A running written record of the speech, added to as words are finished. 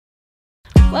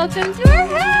Welcome to our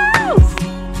house!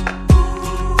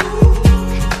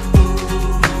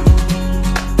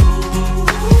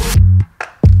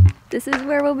 This is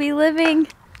where we'll be living.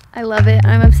 I love it.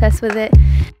 I'm obsessed with it.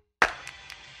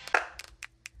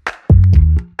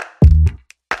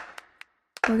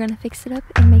 We're gonna fix it up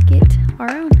and make it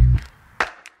our own.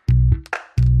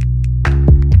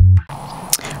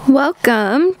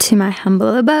 Welcome to my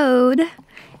humble abode.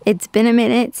 It's been a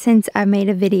minute since I made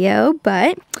a video,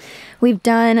 but we've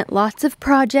done lots of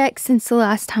projects since the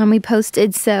last time we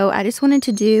posted, so I just wanted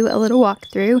to do a little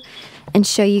walkthrough and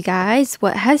show you guys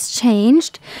what has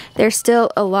changed. There's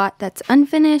still a lot that's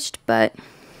unfinished, but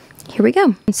here we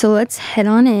go. So let's head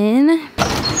on in.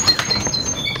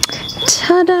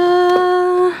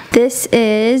 Ta-da! This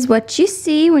is what you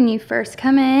see when you first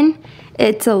come in.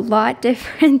 It's a lot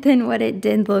different than what it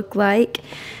did look like.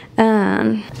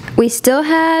 We still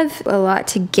have a lot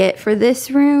to get for this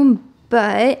room,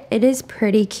 but it is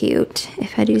pretty cute,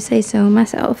 if I do say so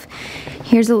myself.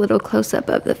 Here's a little close-up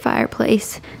of the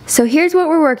fireplace. So here's what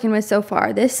we're working with so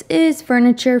far. This is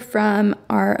furniture from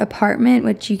our apartment,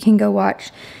 which you can go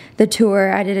watch the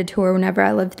tour. I did a tour whenever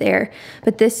I lived there.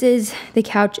 But this is the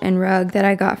couch and rug that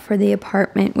I got for the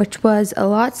apartment, which was a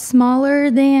lot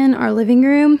smaller than our living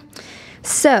room.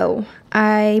 So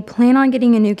I plan on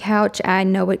getting a new couch. I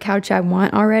know what couch I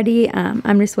want already.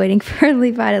 I'm just waiting for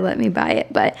Levi to let me buy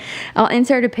it, but I'll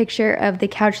insert a picture of the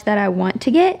couch that I want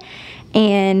to get.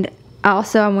 And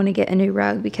also I want to get a new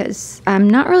rug because I'm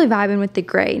not really vibing with the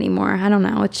gray anymore. I don't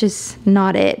know, it's just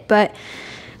not it. But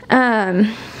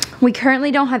we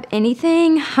currently don't have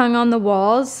anything hung on the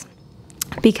walls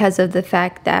because of the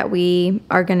fact that we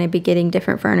are going to be getting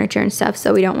different furniture and stuff,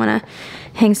 so we don't want to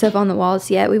hang stuff on the walls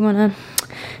yet. We want to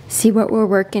see what we're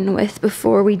working with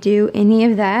before we do any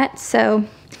of that. So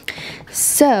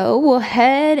we'll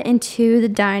head into the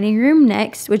dining room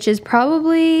next, which is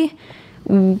probably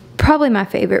my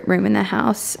favorite room in the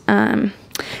house,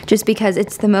 just because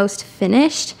it's the most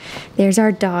finished. There's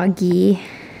our doggy.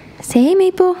 Say hey,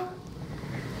 Maple.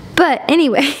 But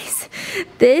anyways,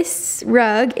 this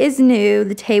rug is new,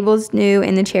 the table's new,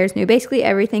 and the chair's new. Basically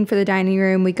everything for the dining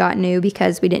room we got new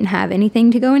because we didn't have anything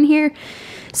to go in here.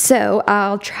 So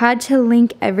I'll try to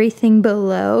link everything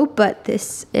below, but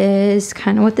this is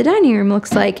kind of what the dining room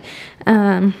looks like.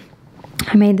 I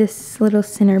made this little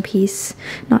centerpiece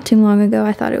not too long ago.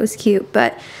 I thought it was cute,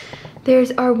 but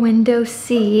there's our window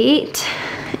seat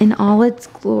in all its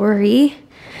glory.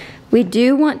 We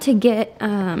do want to get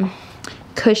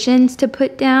cushions to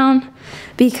put down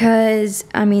because,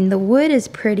 I mean, the wood is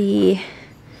pretty,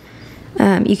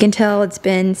 you can tell it's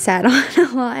been sat on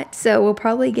a lot, so we'll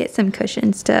probably get some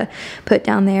cushions to put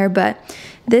down there. But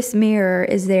this mirror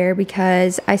is there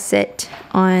because I sit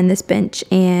on this bench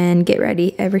and get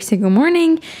ready every single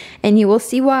morning, and you will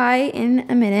see why in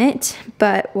a minute,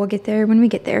 but we'll get there when we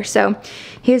get there. So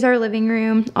here's our living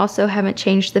room. Also haven't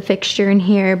changed the fixture in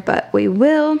here, but we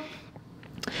will.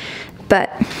 But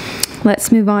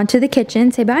let's move on to the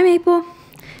kitchen. Say bye, Maple.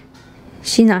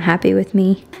 She's not happy with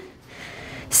me.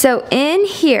 So in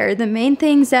here, the main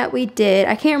things that we did,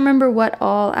 I can't remember what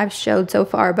all I've showed so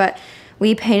far, but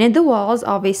we painted the walls,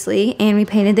 obviously, and we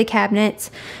painted the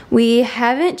cabinets. We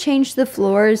haven't changed the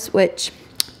floors, which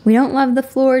we don't love the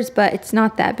floors, but it's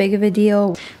not that big of a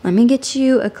deal. Let me get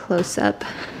you a close-up.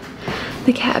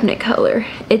 The cabinet color.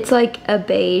 It's like a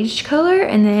beige color,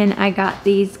 and then I got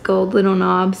these gold little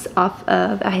knobs off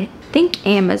of, I think,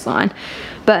 Amazon.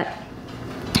 But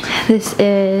this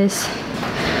is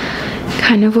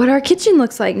kind of what our kitchen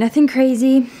looks like. Nothing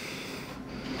crazy.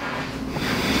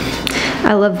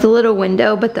 I love the little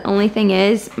window, but the only thing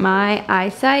is my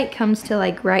eyesight comes to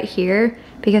like right here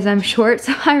because I'm short,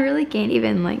 so I really can't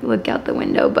even like look out the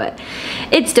window, but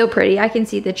it's still pretty. I can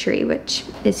see the tree, which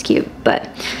is cute. But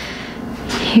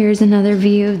here's another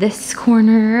view of this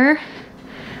corner.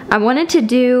 I wanted to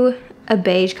do a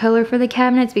beige color for the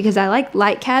cabinets because I like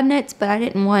light cabinets, but I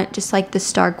didn't want just like the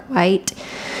stark white.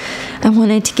 I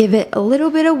wanted to give it a little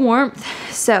bit of warmth,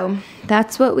 so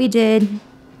that's what we did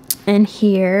in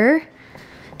here.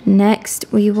 Next,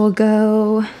 we will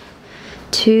go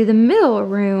to the middle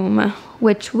room,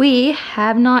 which we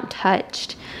have not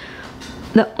touched.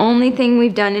 The only thing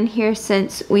we've done in here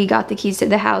since we got the keys to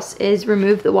the house is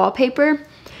remove the wallpaper.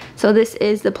 So this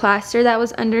is the plaster that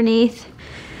was underneath.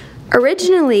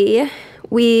 Originally,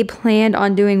 we planned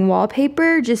on doing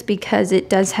wallpaper just because it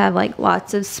does have like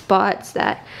lots of spots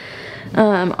that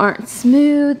aren't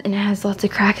smooth and it has lots of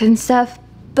cracks and stuff.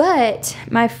 But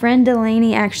my friend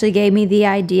Delaney actually gave me the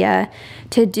idea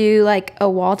to do like a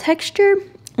wall texture,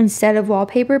 instead of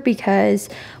wallpaper because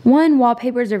one,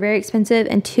 wallpapers are very expensive,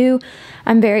 and two,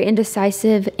 I'm very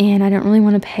indecisive and I don't really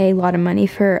want to pay a lot of money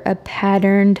for a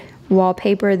patterned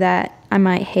wallpaper that I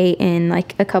might hate in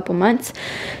like a couple months.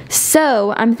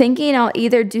 So I'm thinking I'll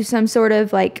either do some sort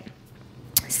of like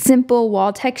simple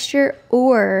wall texture,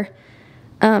 or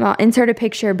I'll insert a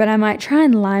picture, but I might try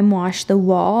and lime wash the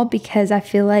wall because I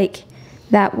feel like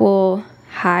that will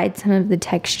hide some of the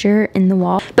texture in the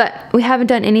wall. But we haven't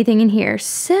done anything in here,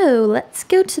 so let's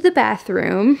go to the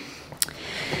bathroom,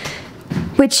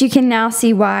 which you can now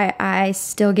see why I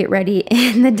still get ready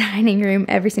in the dining room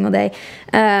every single day.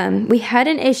 We had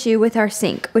an issue with our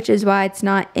sink, which is why it's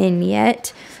not in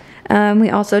yet. We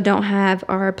also don't have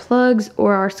our plugs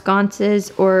or our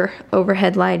sconces or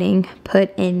overhead lighting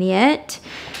put in yet.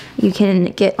 You can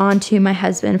get onto my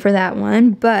husband for that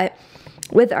one. But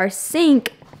with our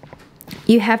sink,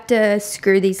 you have to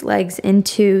screw these legs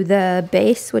into the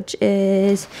base, which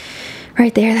is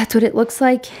right there. That's what it looks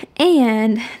like.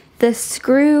 And the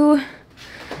screw,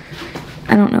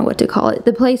 I don't know what to call it,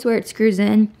 the place where it screws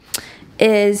in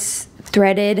is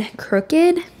threaded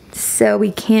crooked, so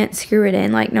we can't screw it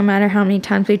in. Like, no matter how many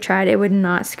times we tried, it would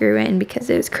not screw in because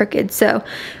it was crooked. So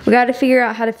we got to figure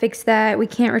out how to fix that. We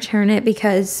can't return it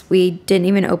because we didn't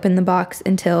even open the box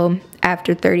until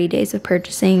after 30 days of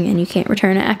purchasing, and you can't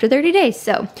return it after 30 days.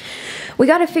 So we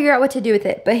got to figure out what to do with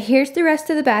it. But here's the rest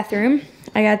of the bathroom.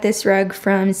 I got this rug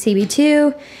from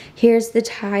CB2. Here's the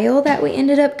tile that we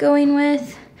ended up going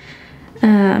with.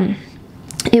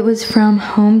 It was from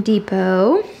Home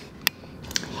Depot.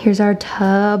 Here's our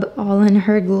tub, all in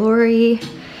her glory.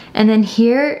 And then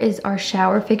here is our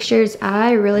shower fixtures.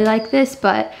 I really like this,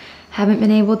 but haven't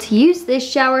been able to use this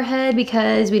shower head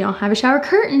because we don't have a shower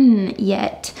curtain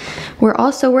yet. We're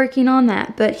also working on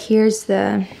that, but here's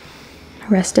the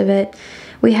rest of it.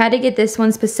 We had to get this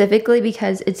one specifically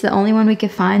because it's the only one we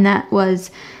could find that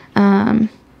was,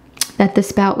 that the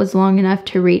spout was long enough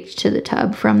to reach to the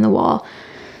tub from the wall.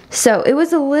 So it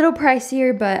was a little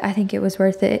pricier, but I think it was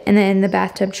worth it. And then the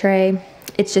bathtub tray,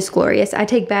 it's just glorious. I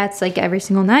take baths like every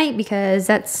single night because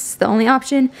that's the only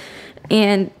option,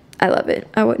 and I love it.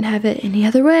 I wouldn't have it any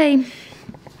other way.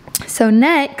 So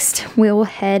next, we'll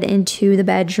head into the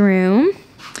bedroom.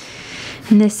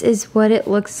 And this is what it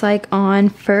looks like on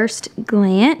first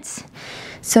glance.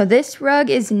 So this rug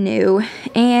is new,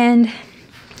 and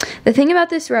the thing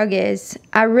about this rug is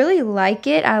I really like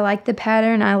it. I like the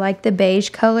pattern. I like the beige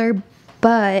color,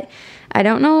 but I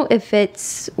don't know if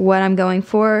it's what I'm going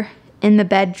for in the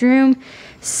bedroom.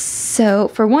 So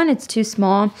for one, it's too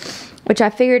small, which I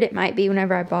figured it might be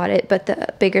whenever I bought it, but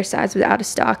the bigger size was out of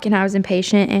stock and I was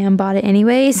impatient and bought it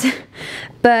anyways.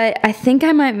 But I think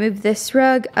I might move this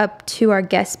rug up to our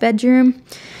guest bedroom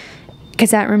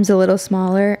because that room's a little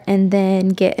smaller, and then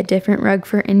get a different rug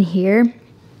for in here.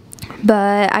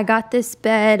 But I got this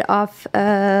bed off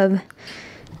of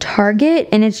Target,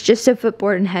 and it's just a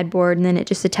footboard and headboard, and then it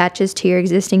just attaches to your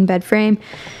existing bed frame.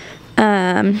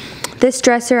 This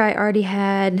dresser I already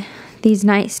had. These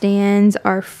nightstands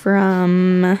are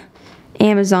from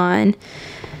Amazon.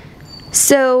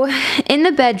 So in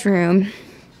the bedroom,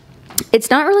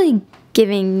 it's not really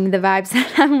giving the vibes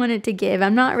that I wanted to give.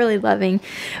 I'm not really loving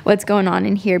what's going on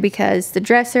in here because the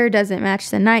dresser doesn't match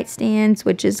the nightstands,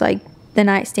 which is like, the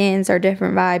nightstands are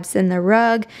different vibes than the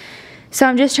rug. So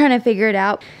I'm just trying to figure it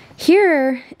out.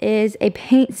 Here is a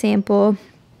paint sample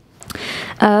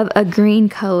of a green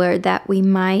color that we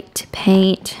might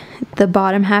paint the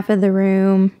bottom half of the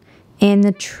room and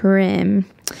the trim,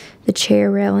 the chair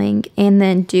railing, and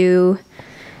then do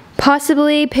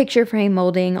possibly picture frame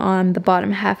molding on the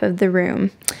bottom half of the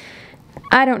room.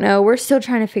 I don't know. We're still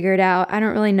trying to figure it out. I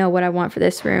don't really know what I want for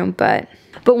this room, but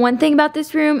one thing about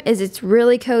this room is it's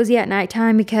really cozy at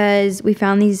nighttime because we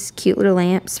found these cute little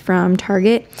lamps from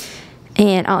Target,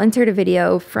 and I'll insert a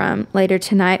video from later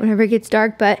tonight whenever it gets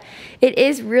dark, but it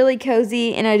is really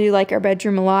cozy and I do like our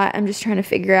bedroom a lot. I'm just trying to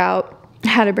figure out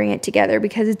how to bring it together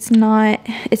because it's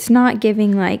not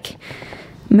giving like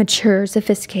mature,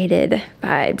 sophisticated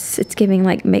vibes. It's giving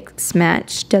like mix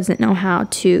match, doesn't know how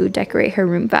to decorate her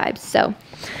room vibes. So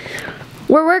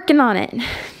we're working on it.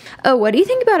 Oh, what do you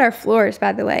think about our floors,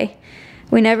 by the way?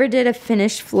 We never did a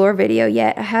finished floor video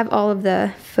yet. I have all of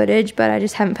the footage, but I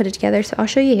just haven't put it together, so I'll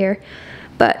show you here.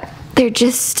 But they're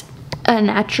just a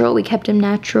natural. We kept them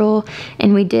natural,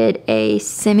 and we did a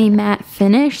semi-matte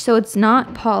finish, so it's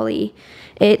not poly.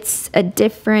 It's a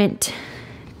different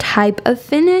type of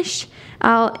finish.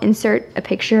 I'll insert a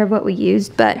picture of what we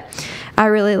used, but I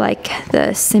really like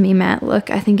the semi-matte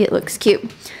look. I think it looks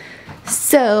cute.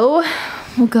 So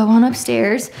we'll go on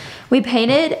upstairs. We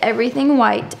painted everything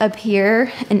white up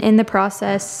here, and in the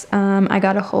process, I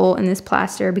got a hole in this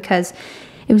plaster because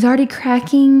it was already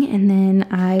cracking, and then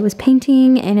I was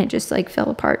painting and it just like fell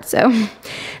apart. So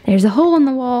there's a hole in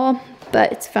the wall,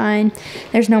 but it's fine.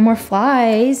 There's no more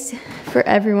flies for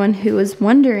everyone who was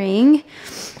wondering.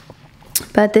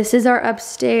 But this is our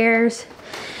upstairs.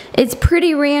 It's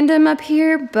pretty random up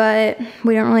here, but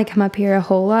we don't really come up here a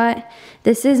whole lot.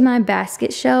 This is my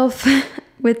basket shelf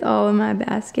with all of my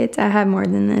baskets. I have more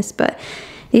than this, but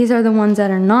these are the ones that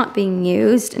are not being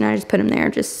used, and I just put them there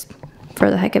just for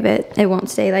the heck of it. It won't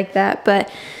stay like that.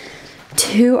 But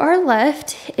to our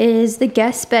left is the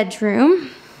guest bedroom.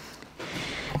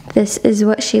 This is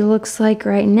what she looks like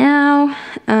right now.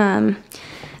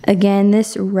 Again,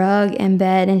 this rug and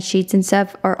bed and sheets and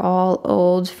stuff are all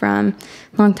old from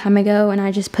a long time ago, and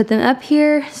I just put them up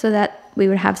here so that we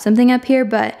would have something up here,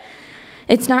 but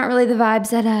it's not really the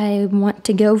vibes that I want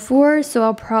to go for, so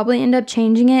I'll probably end up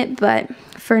changing it. But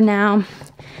for now,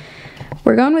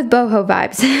 we're going with boho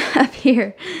vibes up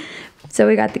here. So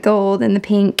we got the gold and the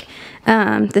pink.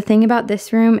 The thing about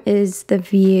this room is the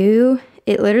view.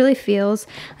 It literally feels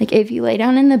like if you lay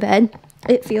down in the bed,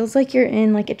 it feels like you're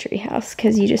in like a tree house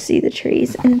because you just see the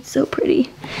trees, and it's so pretty.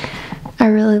 I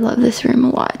really love this room a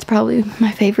lot. It's probably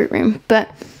my favorite room. But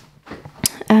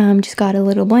just got a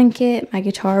little blanket, my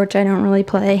guitar, which I don't really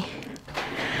play.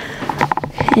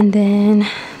 And then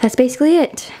that's basically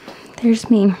it.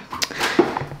 There's me.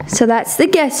 So that's the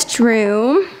guest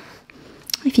room.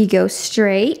 If you go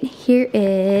straight, here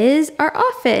is our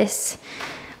office.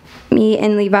 Me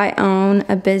and Levi own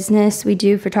a business. We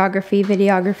do photography,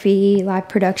 videography, live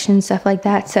production, stuff like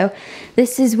that. So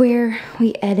this is where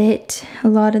we edit a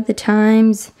lot of the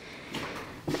times.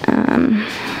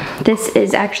 This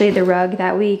is actually the rug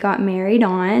that we got married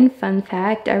on. Fun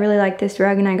fact, I really like this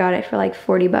rug, and I got it for like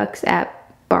 40 bucks at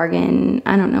Bargain.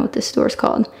 I don't know what this store's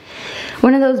called.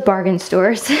 One of those bargain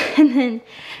stores. And then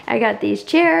I got these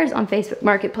chairs on Facebook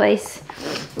Marketplace,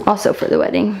 also for the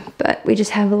wedding. But we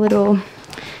just have a little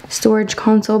storage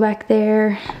console back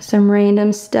there, some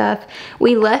random stuff.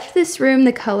 We left this room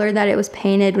the color that it was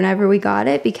painted whenever we got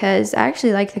it because I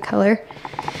actually like the color,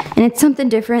 and it's something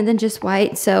different than just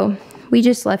white, so we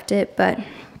just left it. But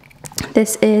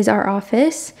this is our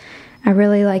office. I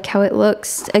really like how it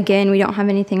looks. Again, we don't have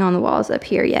anything on the walls up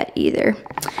here yet either.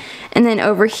 And then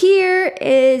over here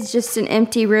is just an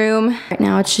empty room. Right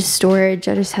now it's just storage.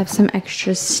 I just have some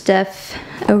extra stuff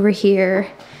over here.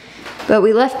 But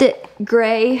we left it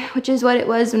gray, which is what it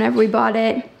was whenever we bought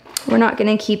it. We're not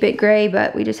gonna keep it gray,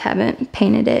 but we just haven't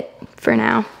painted it for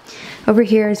now. Over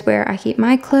here is where I keep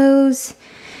my clothes,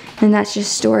 and that's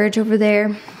just storage over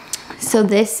there. So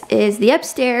this is the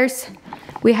upstairs.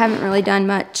 We haven't really done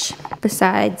much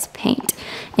besides paint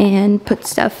and put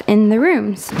stuff in the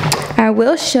rooms. I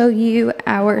will show you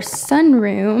our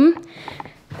sunroom.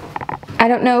 I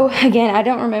don't know, again, I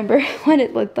don't remember what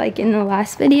it looked like in the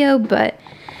last video, but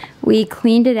we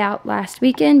cleaned it out last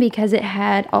weekend because it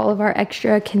had all of our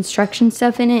extra construction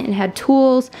stuff in it. It had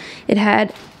tools, it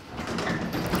had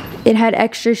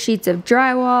extra sheets of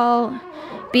drywall,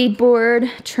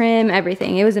 beadboard, trim,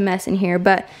 everything. It was a mess in here,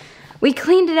 but we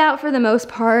cleaned it out for the most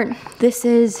part. This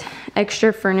is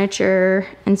extra furniture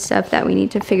and stuff that we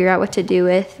need to figure out what to do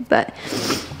with, but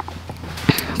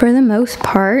for the most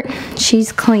part,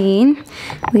 she's clean.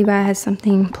 Levi has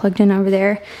something plugged in over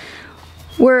there.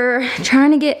 We're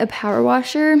trying to get a power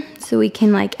washer so we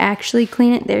can like actually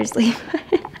clean it. There's Levi.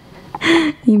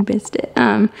 You missed it.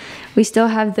 We still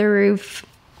have the roof,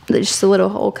 just a little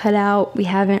hole cut out. We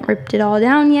haven't ripped it all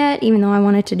down yet, even though I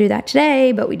wanted to do that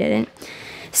today, but we didn't.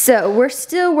 So we're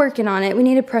still working on it. We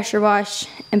need to pressure wash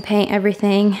and paint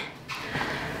everything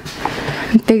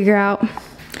and figure out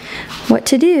what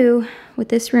to do with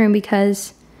this room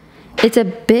because it's a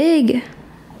big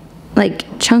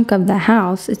like chunk of the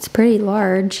house. It's pretty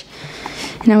large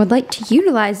and I would like to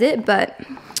utilize it, but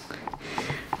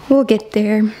we'll get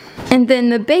there. And then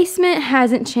the basement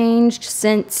hasn't changed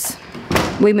since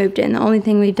we moved in. The only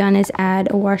thing we've done is add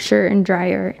a washer and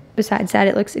dryer. Besides that,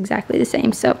 it looks exactly the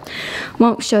same, so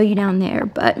won't show you down there,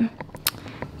 but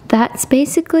that's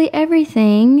basically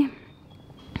everything.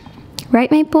 Right,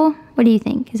 Maple? What do you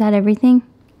think? Is that everything?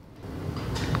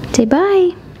 Say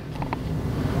bye.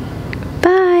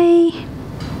 Bye.